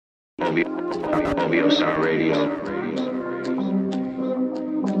Star Radio.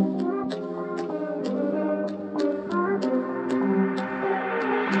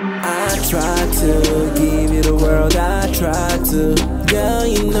 I tried to give you the world, I tried to. Girl,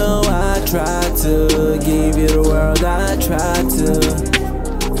 you know I tried to give you the world, I tried to.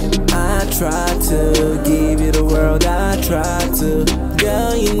 I tried to give you the world, I tried to.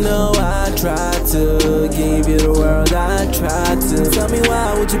 Girl, you know I tried to give you the world, I tried to. Tell me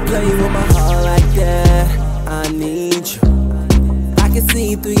why would you play with my heart like that? I need you. I can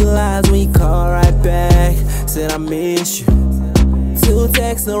see through your lies when you call right back. Said I miss you. 2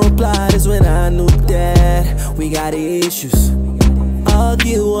 texts, no reply, that's when I knew that we got issues.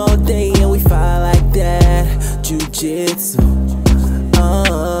 Argue all day and we fight like that. Jiu-jitsu.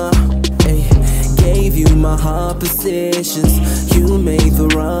 Gave you my heart positions. You made the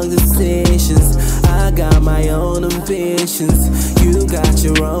wrong decisions. I got my own ambitions. You got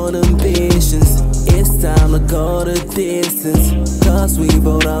your own ambitions. It's time to go the distance, cause we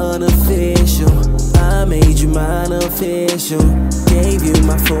both unofficial. I made you mine official. Gave you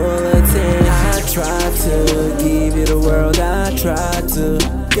my full attention. I tried to give you the world, I tried to.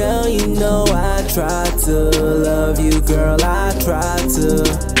 Girl, you know I tried to love you, girl, I tried to.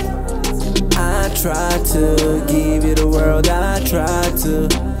 I tried to give you the world, I tried to.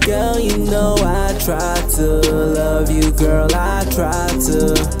 Girl, you know I tried to love you, girl, I tried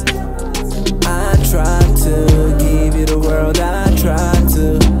to. I tried to give you the world, I tried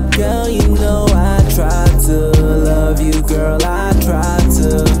to. Girl, you know I tried to love you, girl, I tried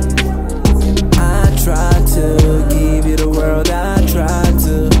to. I tried to give you the world, I tried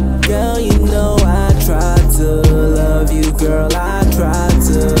to. Girl, you know I tried to love you, girl, I tried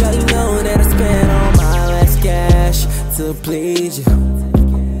to. Girl, you know that I spent all my last cash to please you.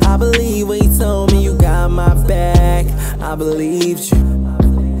 I believe when you told me you got my back, I believed you.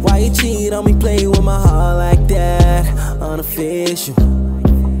 Why you cheat on me, play with my heart like that? Unofficial.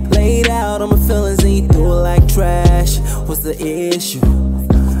 Laid out on my feelings and you threw it like trash. What's the issue?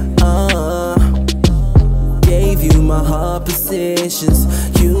 Gave you my heart positions.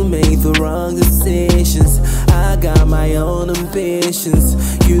 You made the wrong decisions. I got my own ambitions.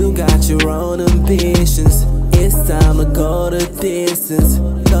 You got your own ambitions. It's time to go the distance,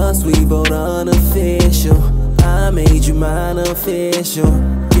 cause we both unofficial. I made you mine official.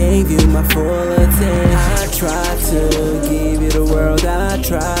 Gave you my full attention. I tried to give you the world, I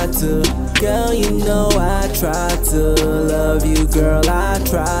tried to. Girl, you know I tried to love you, girl, I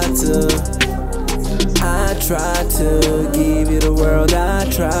tried to. I tried to give you the world, I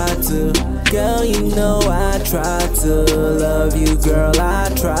tried to. Girl, you know I tried to love you, girl, I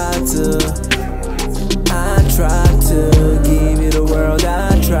tried to. I tried to give you the world,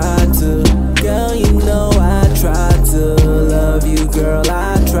 I tried to. Girl, you know I tried to love you, girl,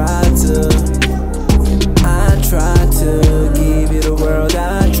 I tried to. I tried to give you the world,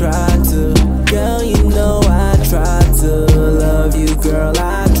 I tried to. Girl, you know I tried to love you, girl,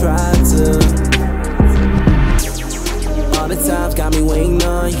 I tried to. All the times got me waiting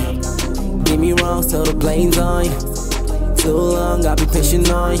on you. Get me wrong, so the blame's on you. Too long, I'll be patient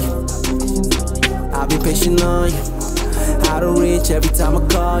on you. I'll be patient on you. Out of reach every time I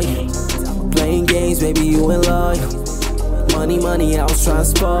call you. Playing games, baby, you ain't loyal. Money, money, I was trying to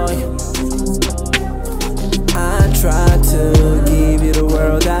spoil you. I tried to give you the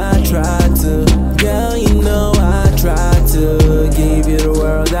world, I tried to. Girl, you know I tried to give you the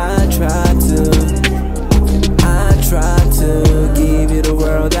world, I tried to. I tried to give you the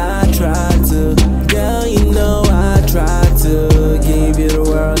world, I tried to. Girl, you know I tried to give you the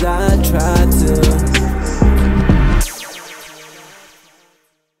world, I tried to.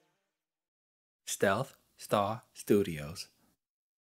 Stealth Star Studios.